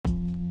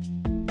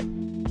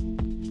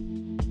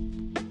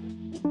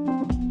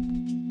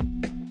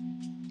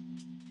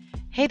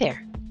Hey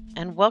there,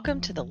 and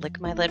welcome to the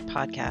Lick My Lit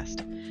podcast.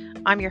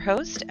 I'm your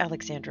host,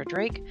 Alexandra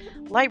Drake,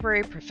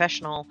 library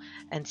professional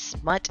and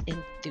smut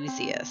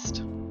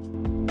enthusiast.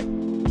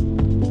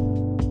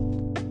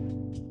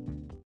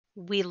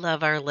 We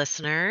love our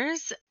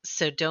listeners,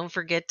 so don't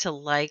forget to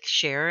like,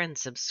 share, and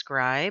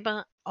subscribe.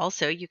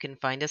 Also, you can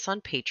find us on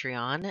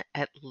Patreon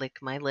at Lick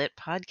My Lit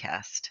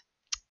Podcast.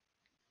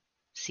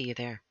 See you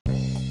there.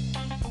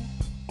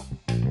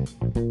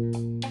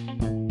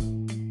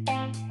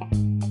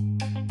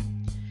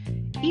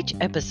 Each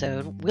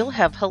episode, we'll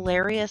have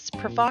hilarious,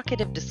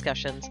 provocative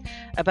discussions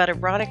about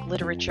erotic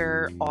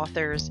literature,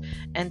 authors,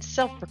 and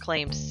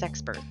self-proclaimed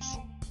sexperts.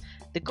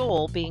 The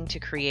goal being to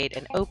create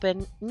an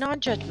open,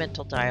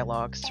 non-judgmental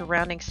dialogue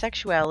surrounding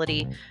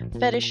sexuality,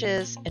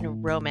 fetishes,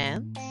 and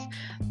romance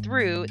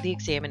through the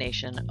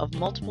examination of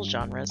multiple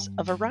genres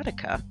of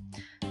erotica.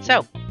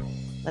 So,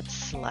 let's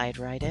slide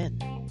right in.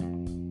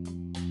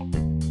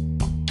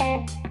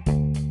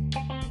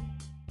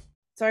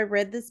 So I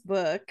read this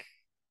book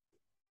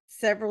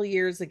several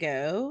years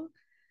ago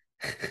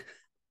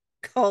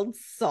called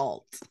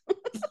Salt.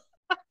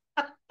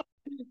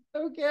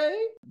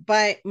 Okay.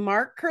 By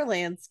Mark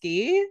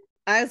Kurlansky.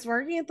 I was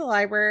working at the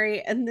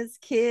library and this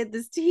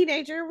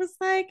teenager was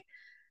like,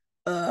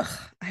 I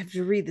have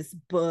to read this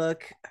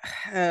book.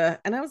 And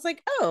I was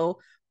like, oh,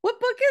 what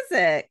book is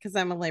it? Because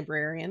I'm a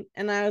librarian.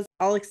 And I was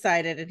all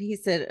excited. And he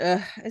said,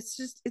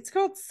 it's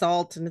called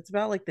Salt. And it's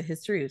about like the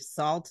history of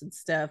salt and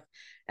stuff.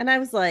 And I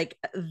was like,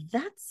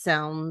 that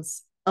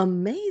sounds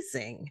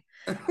amazing.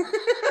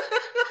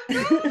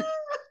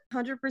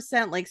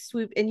 100% like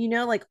swoop.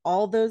 And like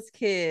all those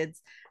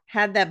kids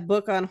had that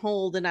book on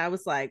hold. And I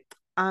was like,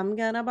 I'm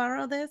going to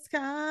borrow this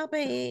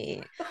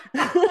copy.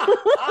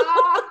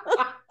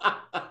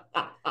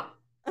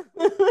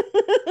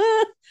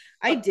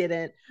 I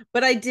didn't,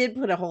 but I did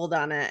put a hold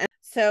on it.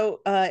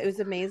 So it was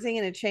amazing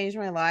and it changed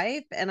my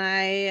life. And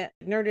I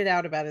nerded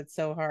out about it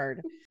so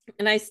hard.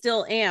 And I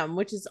still am,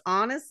 which is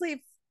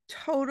honestly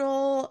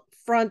total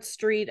front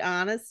street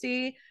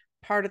honesty.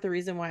 Part of the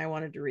reason why I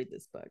wanted to read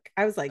this book.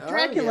 I was like,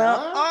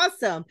 Dracula,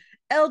 awesome.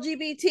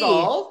 LGBT,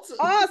 Salt,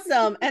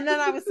 awesome. And then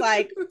I was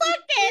like,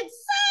 fucking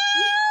salt.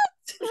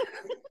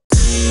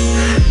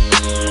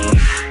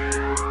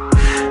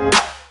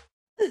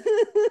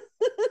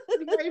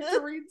 I have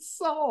to read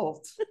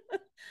Salt.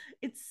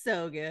 It's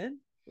so good.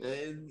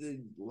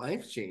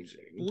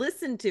 Life-changing.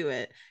 Listen to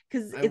it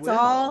because it's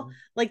all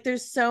like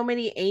there's so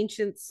many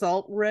ancient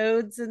salt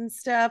roads and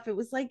stuff. It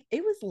was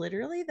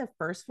literally the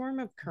first form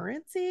of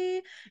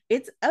currency.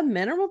 It's a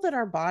mineral that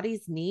our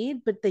bodies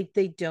need, but they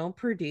don't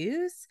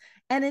produce,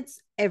 and it's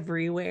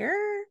everywhere,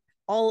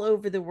 all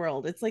over the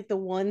world. It's like the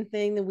one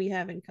thing that we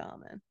have in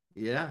common.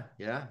 Yeah.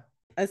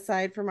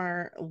 Aside from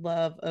our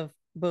love of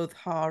both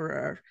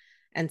horror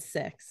and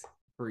sex.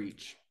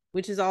 Preach.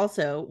 Which is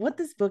also what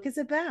this book is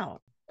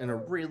about. In a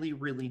really,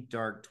 really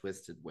dark,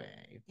 twisted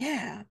way.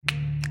 Yeah.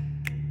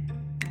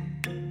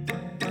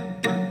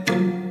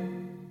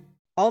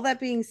 All that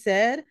being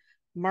said,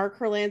 Mark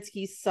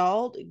Kurlansky's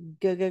Salt,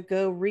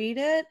 go read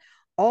it.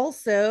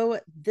 Also,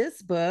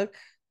 this book,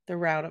 The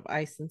Route of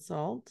Ice and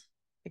Salt,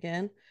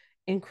 again,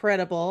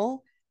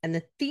 incredible. And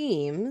the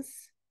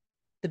themes,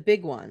 the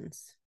big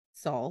ones,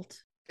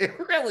 salt. It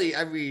really,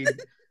 I mean,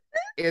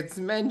 it's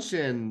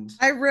mentioned.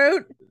 I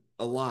wrote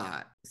a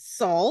lot.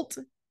 Salt.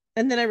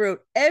 And then I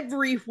wrote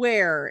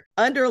everywhere,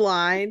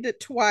 underlined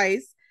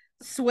twice,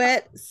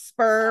 sweat,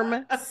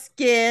 sperm,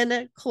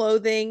 skin,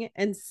 clothing,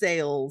 and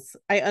sails.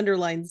 I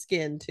underlined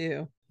skin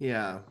too.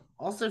 Yeah.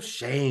 Also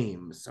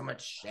shame. So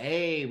much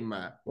shame.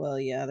 Well,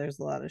 yeah, there's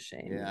a lot of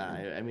shame.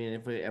 Yeah. I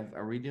mean,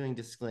 are we doing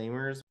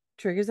disclaimers?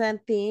 Triggers and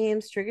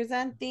themes.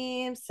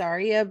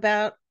 Sorry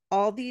about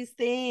all these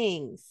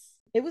things.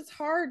 It was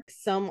hard to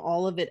sum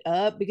all of it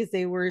up because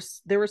there were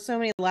so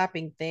many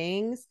lapping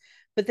things.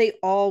 But they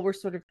all were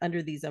sort of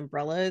under these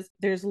umbrellas.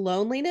 There's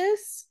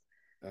loneliness.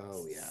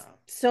 Oh, yeah.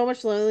 So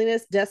much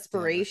loneliness,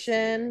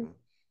 desperation,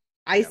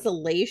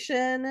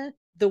 isolation.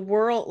 The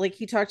world, like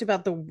he talked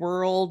about, the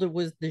world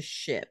was the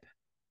ship.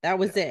 That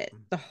was it.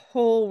 The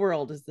whole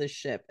world is this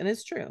ship. And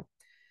it's true.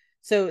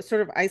 So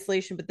sort of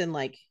isolation, but then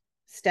like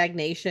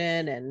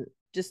stagnation and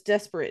just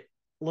desperate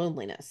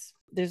loneliness.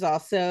 There's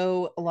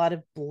also a lot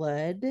of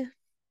blood.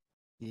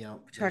 Yeah.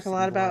 We talk a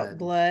lot about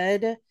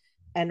blood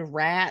and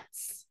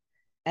rats.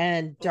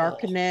 And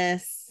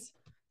darkness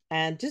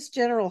and just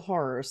general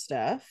horror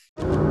stuff.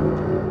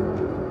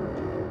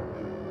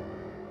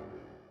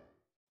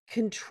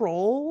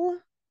 Control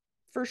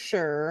for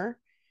sure.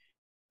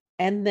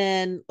 And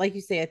then, like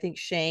you say, I think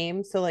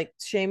shame. So like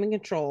shame and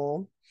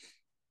control.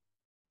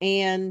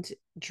 And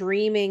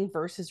dreaming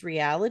versus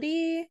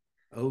reality.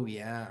 Oh,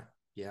 yeah.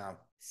 Yeah.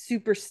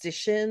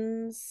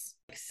 Superstitions,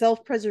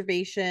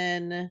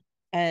 self-preservation,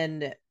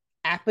 and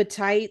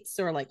appetites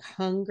or like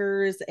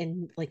hungers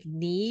and like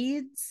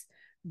needs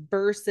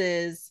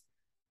versus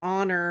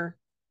honor,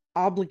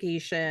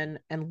 obligation,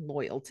 and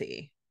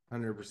loyalty.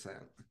 100%.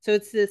 So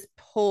it's this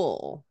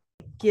pull,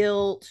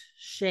 guilt,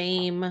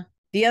 shame.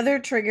 The other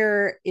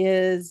trigger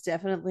is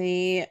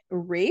definitely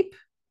rape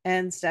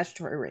and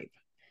statutory rape.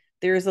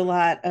 There's a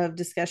lot of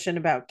discussion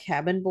about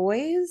cabin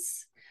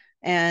boys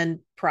and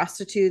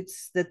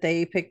prostitutes that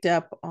they picked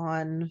up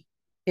on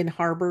in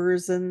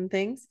harbors and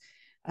things.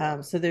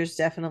 So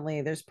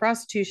there's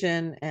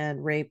prostitution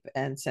and rape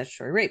and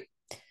statutory rape.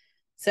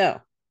 So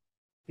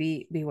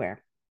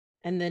beware.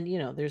 And then,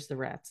 there's the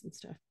rats and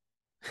stuff.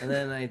 And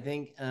then I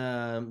think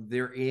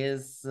there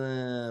is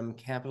some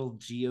capital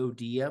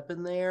God up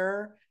in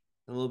there,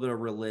 a little bit of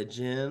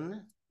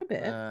religion. A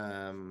bit.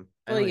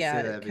 Well, yeah,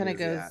 it kind of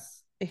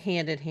goes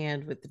hand in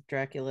hand with the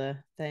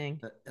Dracula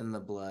thing. And the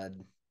blood.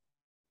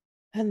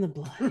 And the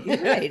blood. You're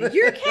right.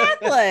 You're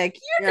Catholic.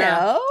 You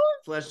know.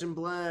 Flesh and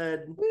blood.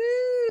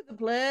 Woo, the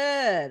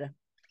blood.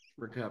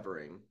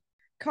 Recovering.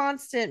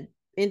 Constant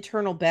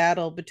internal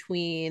battle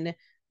between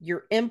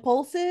your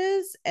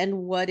impulses and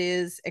what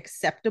is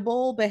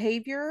acceptable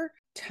behavior,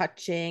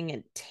 touching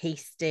and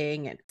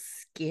tasting and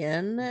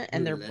skin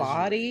and their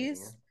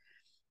bodies.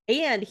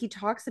 And he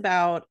talks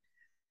about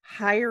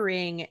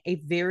hiring a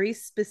very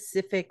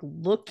specific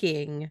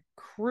looking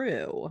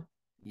crew.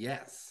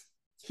 Yes.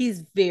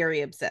 He's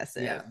very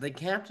obsessive. Yeah, the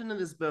captain of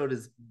this boat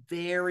is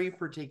very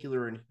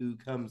particular in who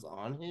comes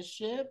on his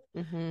ship.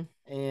 Mm-hmm.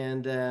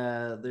 And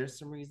there's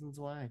some reasons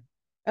why.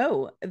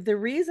 Oh, the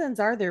reasons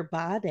are their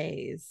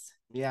bodies.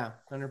 Yeah,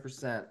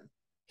 100%.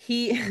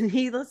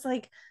 He looks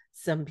like,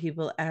 some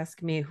people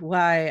ask me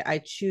why I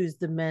choose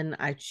the men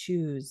I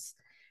choose.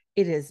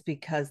 It is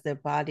because their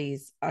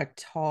bodies are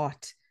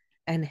taut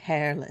and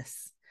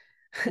hairless.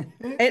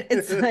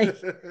 It's like,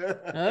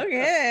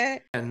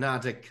 okay. And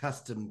not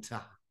accustomed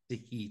to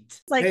heat.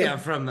 It's like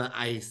from the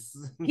ice.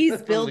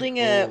 He's building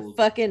a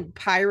fucking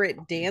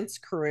pirate dance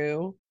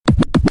crew.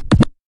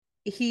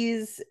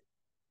 He's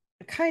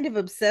kind of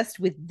obsessed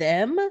with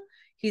them.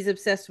 He's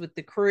obsessed with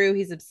the crew.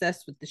 He's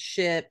obsessed with the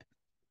ship.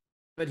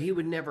 But he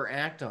would never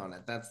act on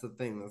it. That's the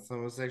thing. The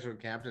homosexual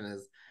captain,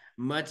 as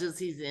much as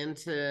he's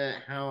into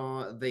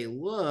how they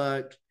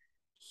look,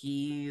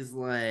 he's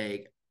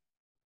like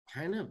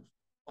kind of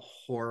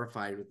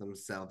horrified with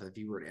himself if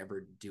he were to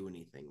ever do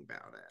anything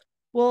about it.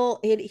 Well,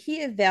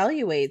 he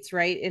evaluates,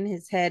 right? In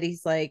his head,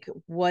 he's like,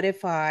 what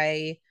if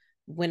I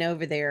went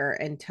over there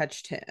and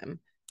touched him?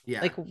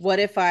 Yeah. Like, what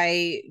if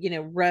I,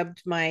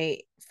 rubbed my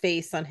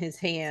face on his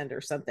hand or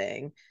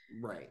something?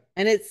 Right.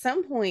 And at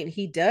some point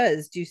he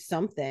does do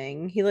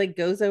something. He like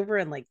goes over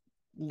and like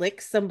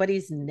licks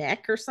somebody's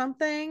neck or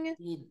something.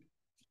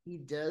 He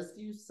does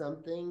do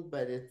something,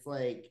 but it's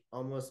like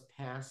almost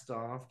passed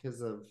off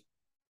because of,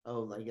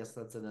 I guess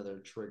that's another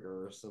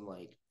trigger, some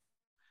like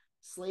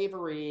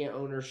slavery,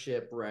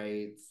 ownership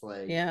rights.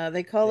 Like, yeah,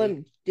 they call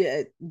them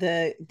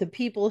the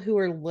people who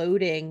are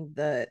loading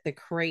the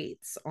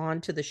crates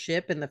onto the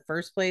ship in the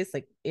first place,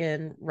 like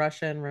in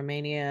Russia and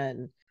Romania,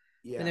 and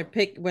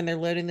when they're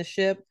loading the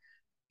ship,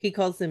 he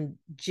calls them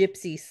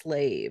gypsy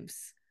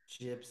slaves.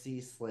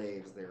 Gypsy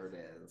slaves, there it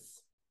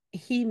is.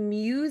 He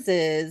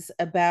muses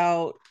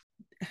about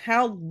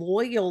how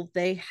loyal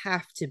they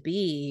have to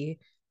be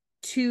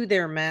to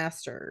their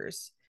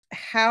masters.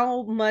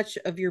 How much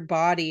of your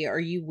body are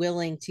you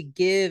willing to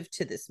give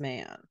to this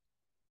man,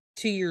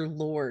 to your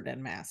lord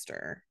and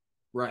master?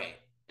 Right.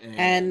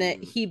 And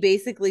he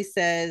basically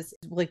says,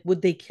 like,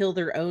 would they kill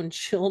their own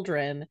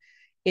children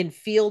in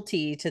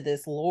fealty to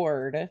this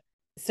lord?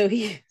 So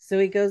he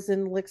goes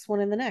and licks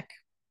one in the neck,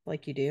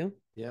 like you do.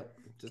 Yep.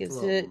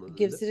 Gives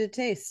it a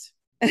taste.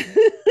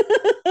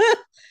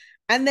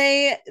 And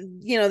they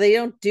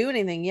don't do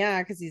anything,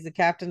 because he's the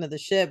captain of the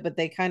ship, but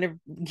they kind of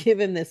give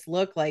him this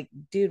look like,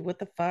 dude, what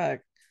the fuck?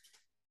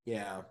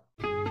 Yeah.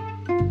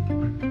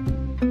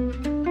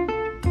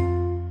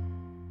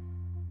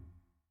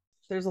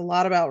 There's a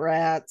lot about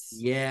rats.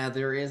 Yeah,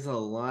 there is a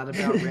lot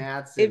about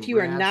rats. If you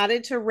are not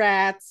into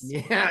rats.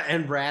 Yeah,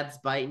 and rats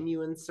biting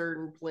you in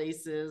certain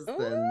places,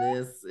 then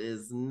this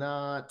is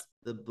not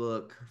the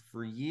book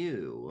for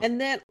you.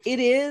 And then it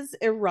is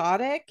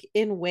erotic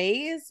in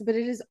ways, but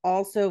it is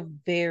also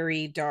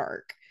very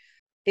dark.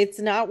 It's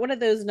not one of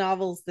those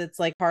novels that's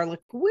like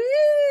Harlequin, woo!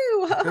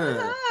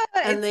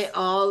 And they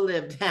all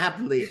lived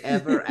happily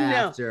ever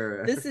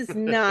after. This is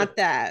not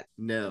that.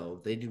 No,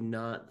 they do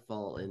not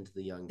fall into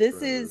the young.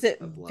 This is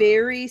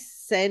very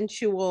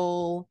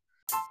sensual.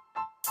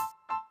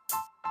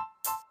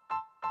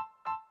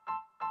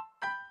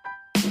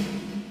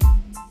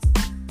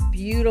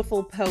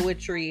 Beautiful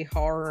poetry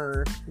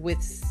horror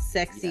with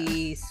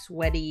sexy,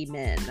 sweaty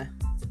men.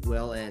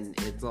 Well, and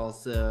it's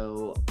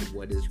also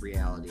what is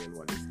reality and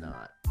what is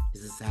not.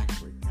 Is this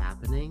actually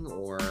happening,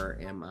 or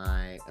am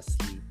I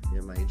asleep?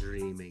 Am I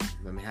dreaming?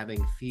 I'm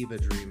having fever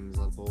dreams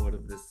on board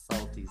of this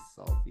salty,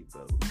 salty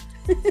boat.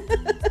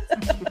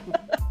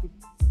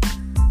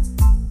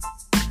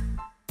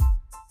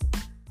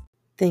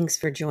 Thanks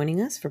for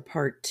joining us for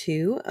part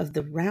 2 of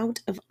The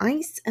Route of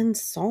Ice and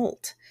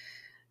Salt.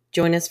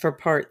 Join us for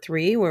part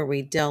 3, where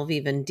we delve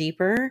even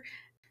deeper.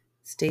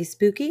 Stay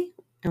spooky,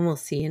 and we'll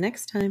see you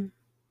next time.